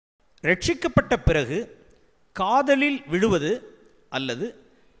ரட்சிக்கப்பட்ட பிறகு காதலில் விழுவது அல்லது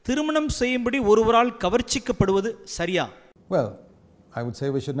திருமணம் செய்யும்படி ஒருவரால் கவர்ச்சிக்கப்படுவது சரியா? Well, I would say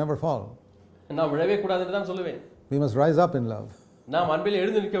we should never fall. நான் விழவே கூடாதுன்னு தான் சொல்லுவேன். We must rise up in love. நாம் அன்பில்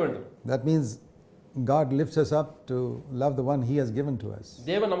எழுந்து நிற்க வேண்டும். That means God lifts us up to love the one he has given to us.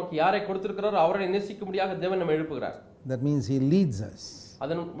 தேவன் நமக்கு யாரை கொடுத்திருக்கிறாரோ அவரை நேசிக்கும்படியாக தேவன் நம்மை எழுப்புகிறார். That means he leads us.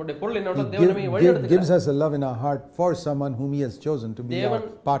 அதனுடைய பொருள் என்னன்னா தேவன் நம்மை வழிநடத்துகிறார். Gives us a love in our heart for someone whom he has chosen to be our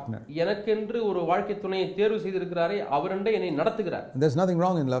partner. எனக்கென்று ஒரு வாழ்க்கை துணையை தேர்வு செய்திருக்கிறாரே அவரண்டை என்னை நடத்துகிறார். There's nothing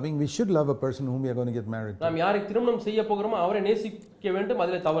wrong in loving. We should love a person whom we are going to get married to. நாம் யாரை திருமணம் செய்ய போகிறோமோ அவரை நேசிக்க வேண்டும்,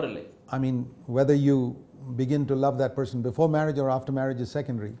 அதிலே தவறில்லை. I mean, whether you begin to love that person before marriage or after marriage is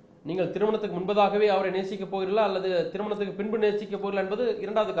secondary. நீங்கள் திருமணத்துக்கு முன்பதாகவே அவரை நேசிக்க போகிறீர்களா அல்லது திருமணத்துக்கு பின்பு நேசிக்க போகிறீர்களா என்பது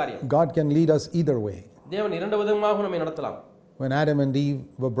இரண்டாவது காரியம். God can lead us either way. தேவன் இரண்டு விதமாக நம்மை நடத்தலாம். When Adam and Eve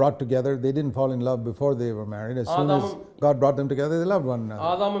were brought together, they didn't fall in love before they were married. As soon as God brought them together, they loved one another.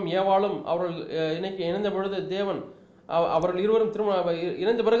 ஆதாமும் ஏவாளும் அவர்கள் இணைந்த பொழுது தேவன் அவர்கள் இருவரும்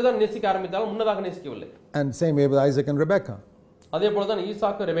இணைந்த பிறகுதான் நேசிக்க ஆரம்பித்தாலும் முன்னதாக நேசிக்கவில்லை. And same way with Isaac and Rebekah. அதே போல தான்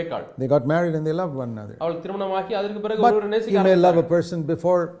ஈசாக்கு ரெபெக்காள். They got married and they loved one another. அவர்கள் திருமணமாகி அதற்கு பிறகு ஒருவரை நேசிக்க ஆரம்பித்தார்கள். You may love a ஆரம்பித்தார்கள். person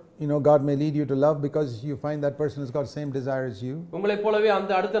before, God may lead you to love because you find that person has got same desire as you. உங்களைப் போலவே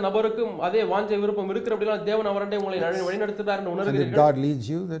அந்த அடுத்த நபருக்கும் அதே வாஞ்சை விருப்பம் இருக்கிறபடினா தேவன் அவரண்டை உங்களை வழிநடத்துகிறார் என்று And if உணர்கிறீர்கள். God leads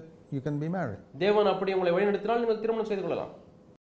you, that you can be married. தேவன் அப்படி உங்களை வழிநடத்தினால் நீங்கள் திருமணம் செய்து கொள்ளலாம்.